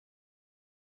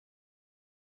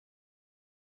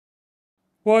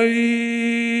Wairua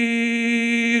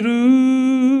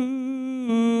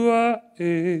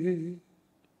e.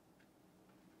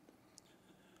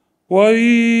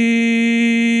 Wairua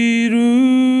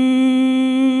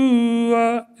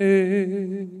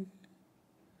e.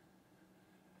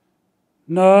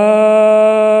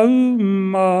 Nā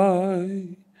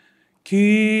mai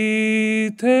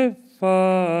ki te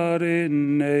whare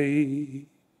nei.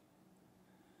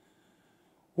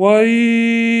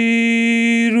 Wairua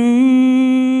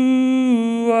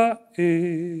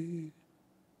e.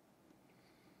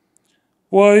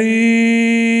 Wairua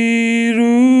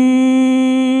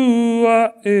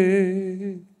e.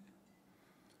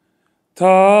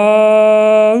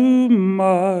 Tau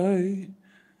mai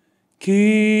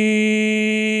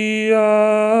ki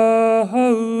a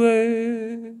haue.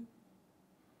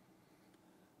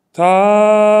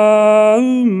 Tau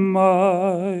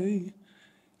mai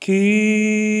ki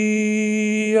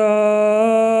a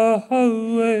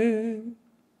haue.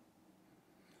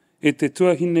 E te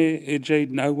tuahine e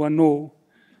Jade Naua no,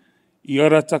 i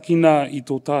aratakina i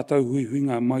tō tātou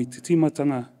huihuinga mai te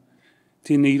timatanga,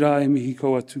 tēnei rā e mihi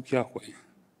kaua tū ki a koe.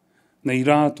 Nei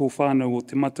rā tō whānau o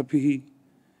te matapihi,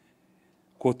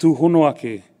 ko tūhono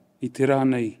ake i te rā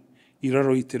nei, i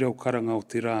raro i te reo karanga o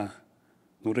te rā.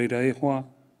 No reira e hoa,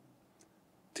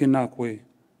 tēnā koe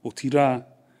o ti rā,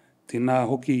 tēnā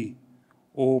hoki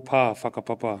o pā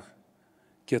whakapapa,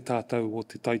 kia tātou o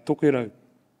te tai tokerau,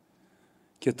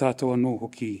 kia tātou anō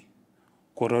hoki,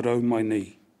 ko rarau mai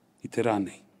nei i te rā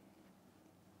nei.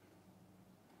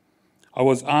 I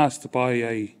was asked by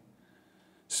a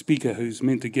speaker who's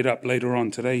meant to get up later on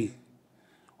today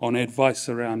on advice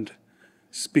around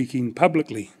speaking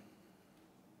publicly.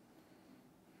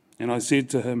 And I said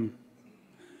to him,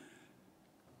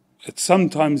 it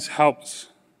sometimes helps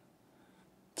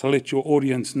to let your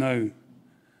audience know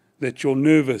that you're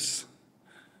nervous.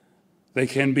 They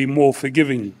can be more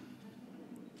forgiving.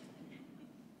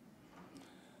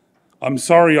 I'm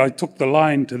sorry I took the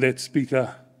line to that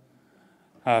speaker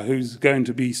who's going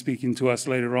to be speaking to us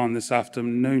later on this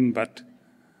afternoon, but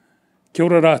kia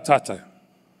ora rā tātou.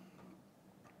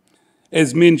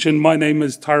 As mentioned, my name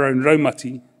is Tyrone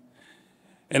Raumati,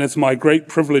 and it's my great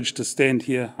privilege to stand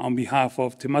here on behalf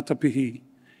of Te Matapihi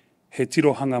He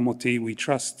Tirohanga mo Te Iwi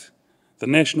Trust, the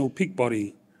national peak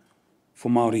body for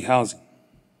Māori housing.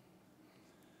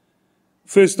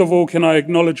 First of all, can I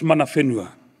acknowledge mana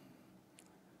whenua?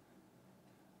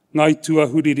 Ngai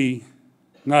tuahuriri,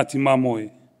 Ngāti Māmoe,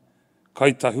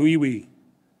 kaitahu iwi,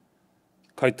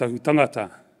 kaitahu tangata.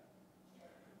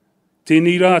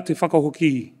 Tēnei rā te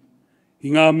whakahoki i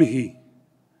ngā mihi,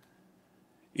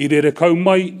 i rere kau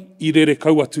mai, i rere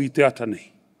kau atu i te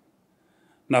atanei.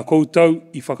 Nā koutou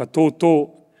i whakatōtō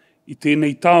i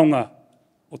tēnei taonga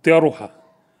o te aroha,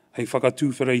 hei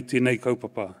whakatūwhera i tēnei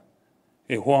kaupapa,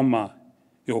 e hoa mā,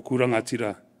 e o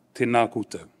kurangatira, tēnā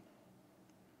koutou.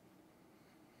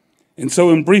 And so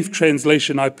in brief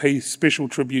translation, I pay special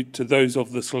tribute to those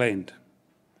of this land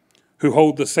who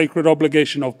hold the sacred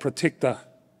obligation of protector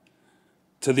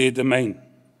to their domain.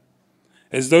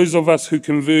 As those of us who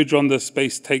converge on this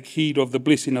space take heed of the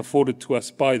blessing afforded to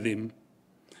us by them,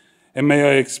 and may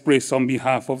I express on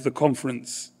behalf of the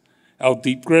conference our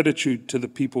deep gratitude to the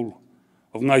people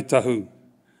of Ngai Tahu,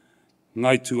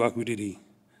 Ngai Tuahuriri,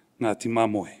 Ngāti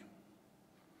Māmoe.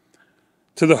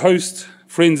 To the host,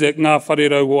 friends at Ngā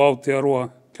Wharerau o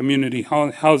Aotearoa Community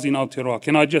Housing Aotearoa,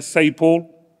 can I just say, Paul,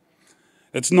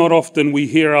 it's not often we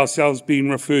hear ourselves being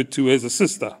referred to as a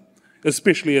sister,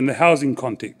 especially in the housing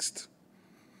context.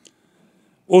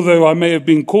 Although I may have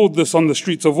been called this on the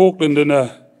streets of Auckland in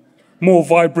a more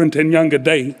vibrant and younger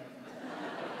day,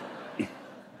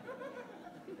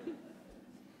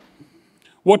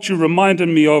 what you reminded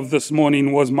me of this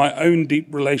morning was my own deep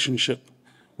relationship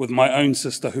with my own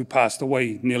sister who passed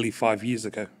away nearly 5 years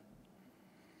ago.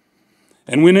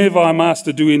 And whenever I'm asked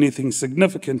to do anything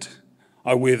significant,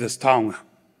 I wear this taonga,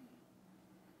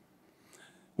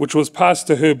 which was passed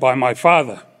to her by my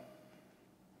father.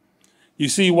 You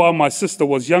see, while my sister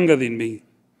was younger than me,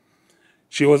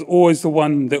 she was always the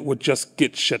one that would just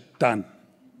get shit done,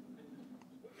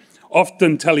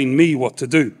 often telling me what to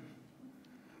do.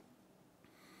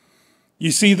 You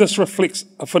see, this reflects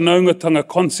a whanaungatanga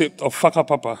concept of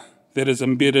whakapapa that is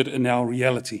embedded in our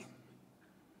reality.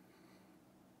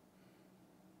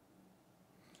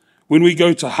 When we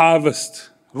go to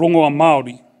harvest rongoa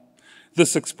Māori,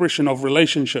 this expression of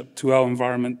relationship to our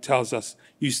environment tells us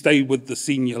you stay with the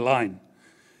senior line.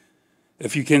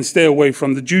 If you can stay away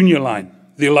from the junior line,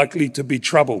 they're likely to be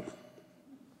trouble.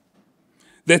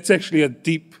 That's actually a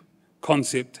deep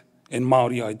concept and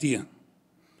Māori idea.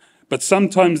 but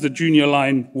sometimes the junior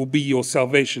line will be your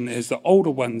salvation as the older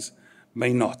ones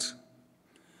may not.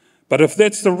 But if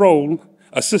that's the role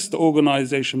a sister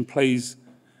organisation plays,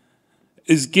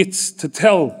 gets to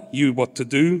tell you what to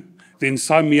do, then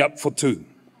sign me up for two.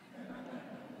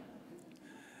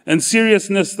 In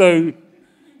seriousness though,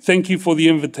 thank you for the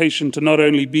invitation to not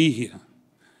only be here,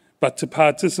 but to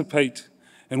participate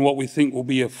in what we think will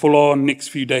be a full-on next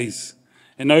few days.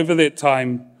 And over that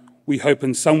time, we hope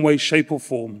in some way, shape or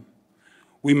form,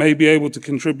 we may be able to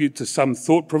contribute to some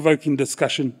thought-provoking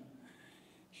discussion,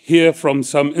 hear from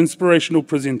some inspirational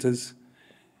presenters,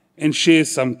 and share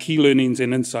some key learnings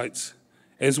and insights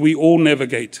as we all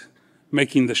navigate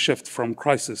making the shift from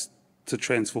crisis to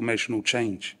transformational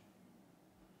change.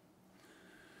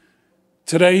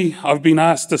 Today, I've been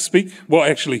asked to speak. Well,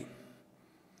 actually,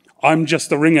 I'm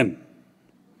just a ring-in.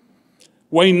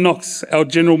 Wayne Knox, our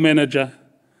General Manager,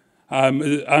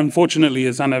 unfortunately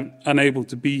is unable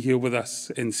to be here with us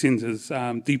and sends his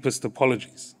deepest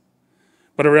apologies.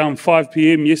 But around 5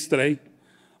 p.m. yesterday,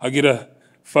 I get a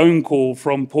phone call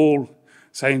from Paul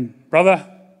saying, "Brother,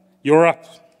 you're up."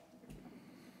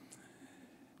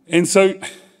 And so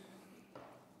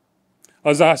I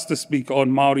was asked to speak on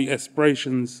Māori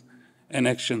aspirations and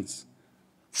actions.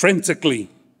 Frantically,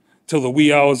 till the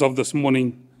wee hours of this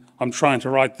morning, I'm trying to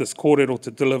write this kōrero to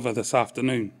deliver this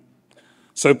afternoon.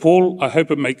 So Paul, I hope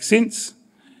it makes sense,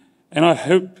 and I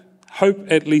hope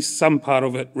at least some part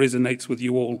of it resonates with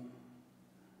you all.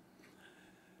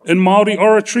 In Māori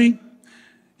oratory,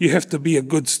 you have to be a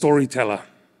good storyteller.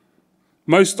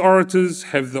 Most orators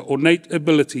have the innate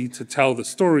ability to tell the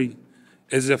story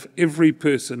as if every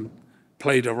person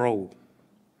played a role.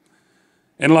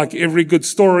 And like every good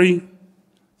story,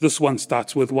 this one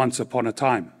starts with once upon a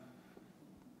time.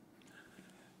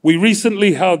 We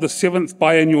recently held the 7th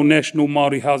Biannual National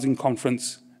Māori Housing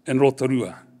Conference in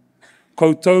Rotorua.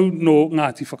 Koutou no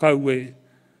Ngāti Whakaue,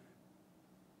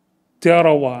 te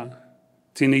arawa,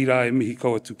 te nira e mihi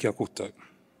kaua tu kia koutou.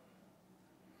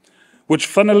 Which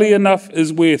funnily enough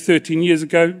is where 13 years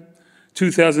ago,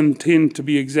 2010 to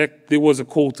be exact, there was a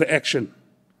call to action.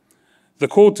 The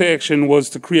call to action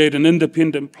was to create an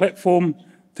independent platform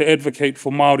to advocate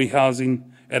for Māori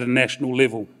housing at a national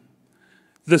level.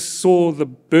 This saw the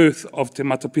birth of Te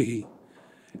Matapihi,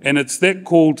 and it's that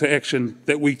call to action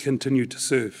that we continue to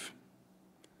serve.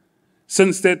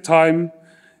 Since that time,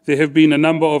 there have been a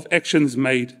number of actions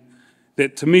made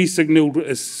that to me signalled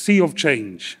a sea of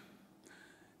change.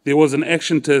 There was an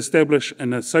action to establish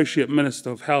an Associate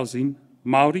Minister of Housing,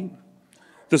 Māori.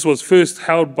 This was first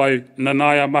held by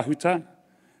Nanaia Mahuta,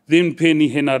 then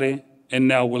Penny Henare, and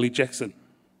now Willie Jackson.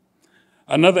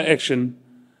 Another action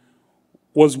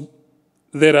was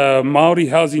that a Māori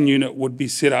housing unit would be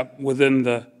set up within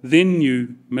the then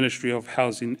new Ministry of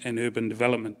Housing and Urban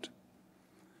Development.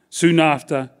 Soon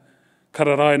after,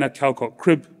 Kararaina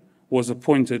Calcott-Cribb was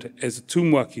appointed as a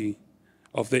tūmwaki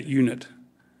of that unit,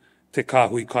 Te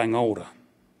Kāhui Kāinga Ora.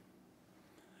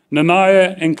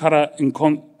 Nanaia and Kara, in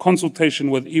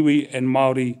consultation with iwi and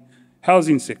Māori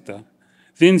housing sector,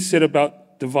 then set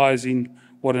about devising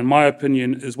what, in my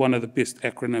opinion, is one of the best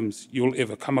acronyms you'll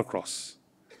ever come across.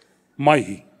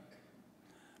 MAIHI,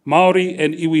 Māori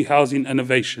and Iwi Housing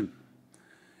Innovation.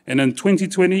 And in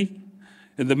 2020,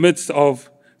 in the midst of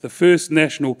the first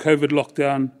national COVID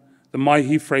lockdown, the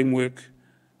MAIHI framework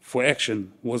for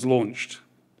action was launched.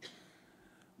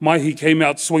 MAIHI came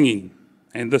out swinging,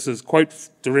 and this is quote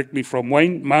directly from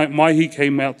Wayne, MAIHI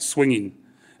came out swinging.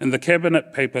 In the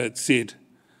cabinet paper it said,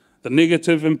 "The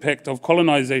negative impact of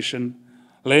colonisation,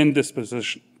 land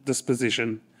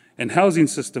disposition, and housing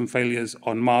system failures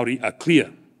on Māori are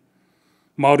clear.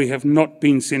 Māori have not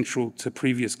been central to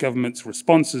previous governments'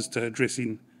 responses to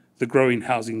addressing the growing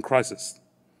housing crisis.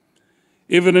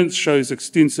 Evidence shows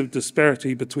extensive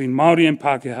disparity between Māori and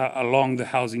Pākehā along the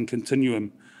housing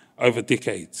continuum over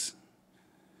decades."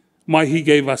 MAIHI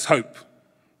gave us hope,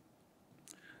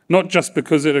 not just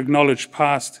because it acknowledged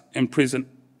past and present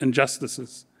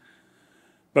injustices,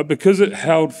 but because it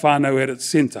held whānau at its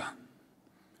centre.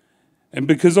 And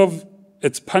because of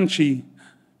its punchy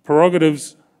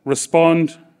prerogatives,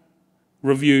 respond,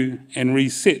 review, and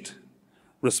reset,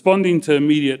 responding to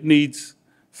immediate needs,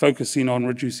 focusing on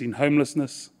reducing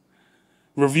homelessness,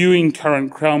 reviewing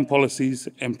current Crown policies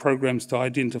and programs to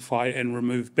identify and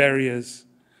remove barriers,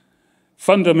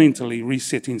 fundamentally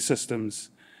resetting systems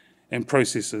and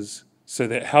processes so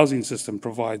that housing system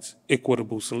provides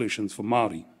equitable solutions for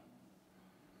Māori.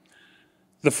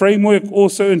 The framework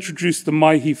also introduced the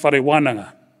MAIHI Whare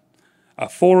Wānanga, a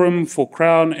forum for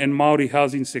Crown and Māori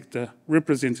housing sector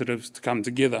representatives to come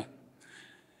together.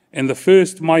 And the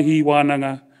first MAIHI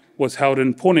Wānanga was held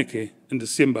in Pōneke in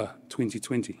December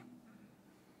 2020.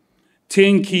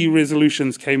 10 key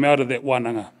resolutions came out of that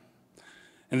wānanga,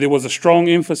 and there was a strong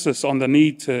emphasis on the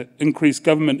need to increase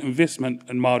government investment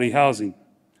in Māori housing.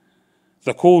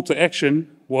 The call to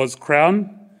action was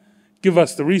Crown, give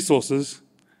us the resources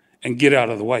and get out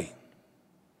of the way.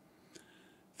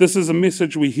 This is a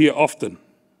message we hear often.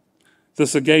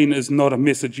 This again is not a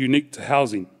message unique to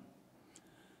housing.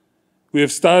 We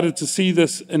have started to see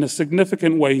this in a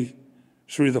significant way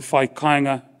through the Whai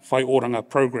Kāinga, Whai Oranga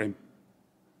program,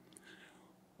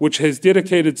 which has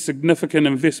dedicated significant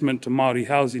investment to Māori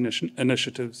housing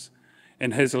initiatives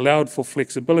and has allowed for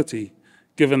flexibility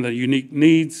given the unique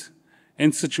needs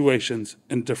and situations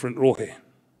in different rohe.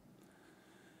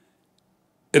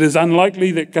 It is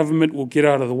unlikely that government will get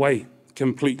out of the way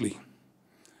completely,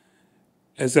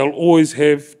 as they'll always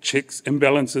have checks and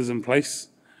balances in place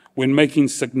when making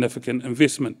significant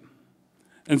investment,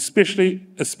 and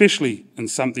especially in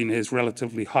something as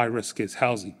relatively high risk as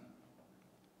housing.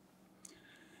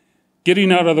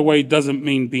 Getting out of the way doesn't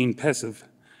mean being passive.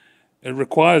 It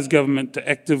requires government to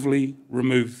actively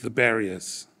remove the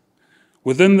barriers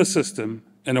within the system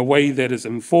in a way that is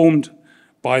informed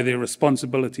by their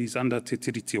responsibilities under Te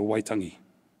Tiriti o Waitangi.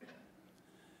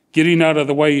 Getting out of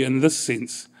the way in this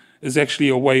sense is actually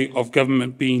a way of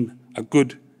government being a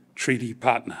good treaty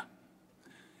partner.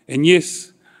 And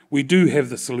yes, we do have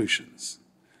the solutions.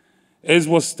 As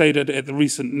was stated at the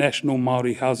recent National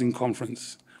Māori Housing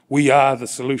Conference, we are the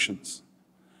solutions.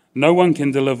 No one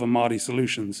can deliver Māori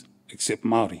solutions except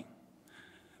Māori.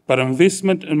 But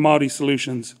investment in Māori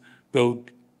solutions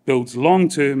builds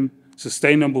long-term,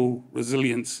 sustainable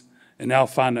resilience in our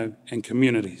whānau and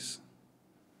communities.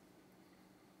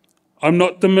 I'm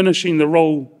not diminishing the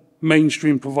role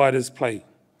mainstream providers play.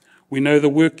 We know the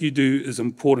work you do is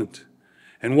important,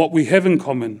 and what we have in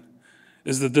common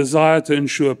is the desire to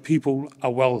ensure people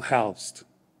are well housed.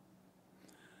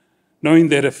 Knowing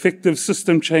that effective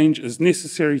system change is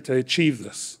necessary to achieve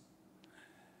this,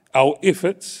 our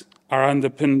efforts are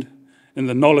underpinned in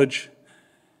the knowledge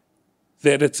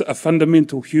that it's a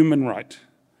fundamental human right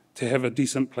to have a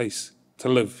decent place to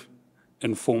live,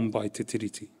 informed by Te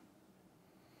Tiriti.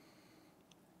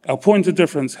 Our point of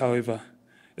difference, however,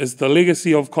 is the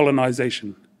legacy of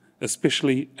colonisation,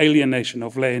 especially alienation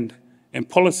of land and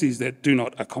policies that do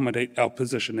not accommodate our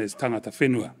position as tangata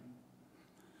whenua.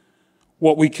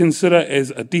 What we consider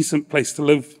as a decent place to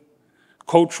live,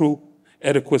 cultural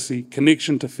adequacy,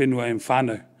 connection to whenua and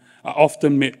whānau are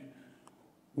often met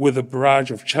with a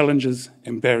barrage of challenges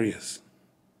and barriers.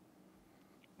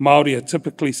 Māori are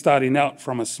typically starting out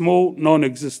from a small,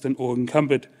 non-existent or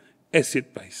encumbered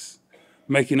asset base,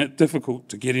 making it difficult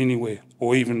to get anywhere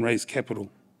or even raise capital.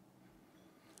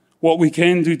 What we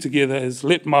can do together is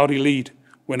let Māori lead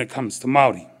when it comes to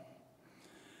Māori.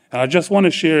 And I just want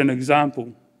to share an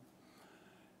example.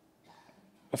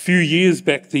 A few years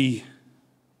back, the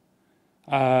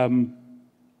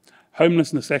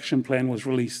Homelessness Action Plan was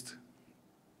released.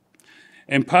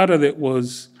 And part of that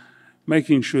was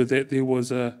making sure that there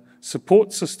was a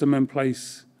support system in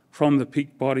place from the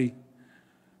peak body,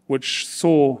 which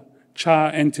saw Cha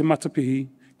and Te Matapihi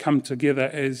come together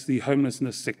as the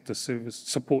homelessness sector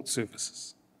support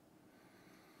services.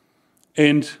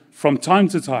 And from time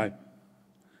to time,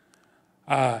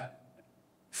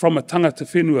 from a tangata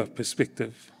whenua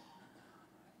perspective,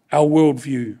 our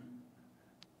worldview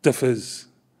differs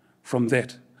from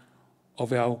that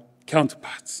of our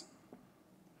counterparts.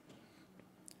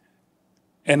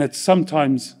 And it's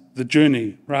sometimes the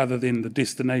journey rather than the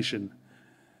destination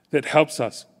that helps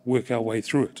us work our way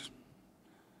through it.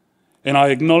 And I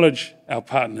acknowledge our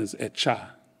partners at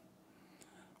Cha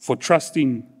for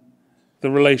trusting the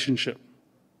relationship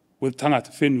with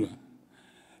tangata whenua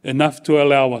enough to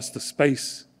allow us the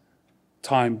space,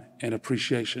 time, and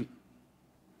appreciation.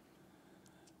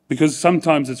 Because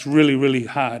sometimes it's really, really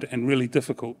hard and really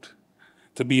difficult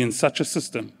to be in such a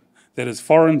system that is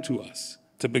foreign to us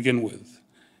to begin with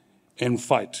and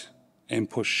fight and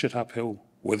push shit uphill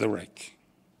with a rake.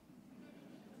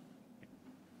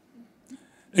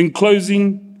 In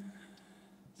closing,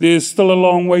 there's still a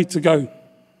long way to go.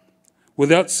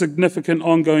 Without significant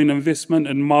ongoing investment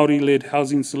in Māori-led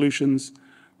housing solutions,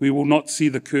 we will not see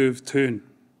the curve turn.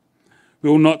 We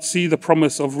will not see the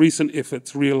promise of recent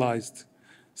efforts realised.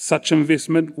 Such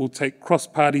investment will take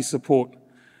cross-party support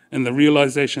in the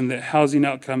realisation that housing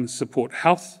outcomes support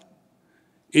health,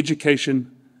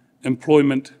 education,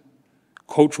 employment,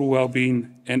 cultural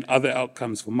well-being, and other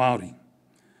outcomes for Māori.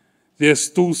 There are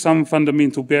still some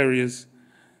fundamental barriers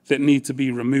that need to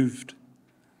be removed,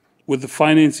 with the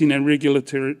financing and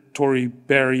regulatory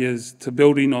barriers to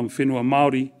building on whenua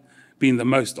Māori being the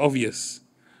most obvious,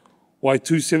 why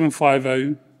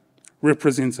 2750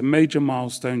 represents a major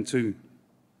milestone too.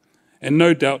 And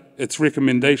no doubt its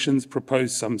recommendations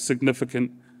propose some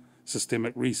significant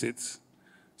systemic resets,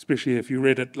 especially if you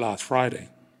read it last Friday.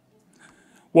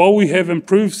 While we have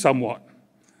improved somewhat,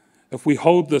 if we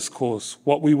hold this course,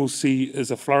 what we will see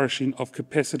is a flourishing of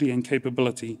capacity and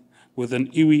capability within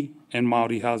iwi and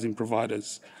Māori housing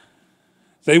providers.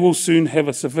 They will soon have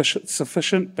a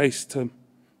sufficient base to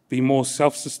be more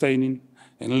self-sustaining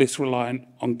and less reliant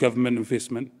on government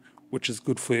investment, which is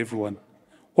good for everyone.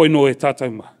 Hoi no e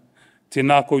tātou ma.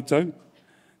 Tēnā koutou,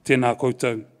 tēnā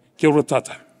koutou. Kia ora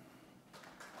tātou.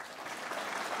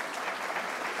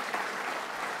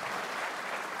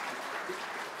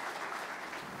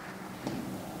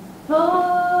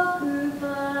 Tōku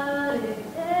whare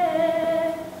e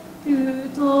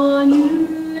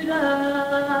tūtonyura,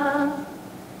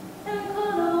 e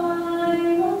koro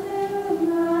ai o te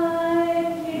rungai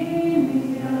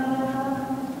kimia,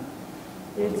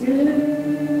 e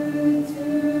tūtu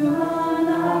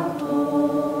anako,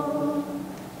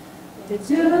 e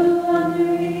tūtu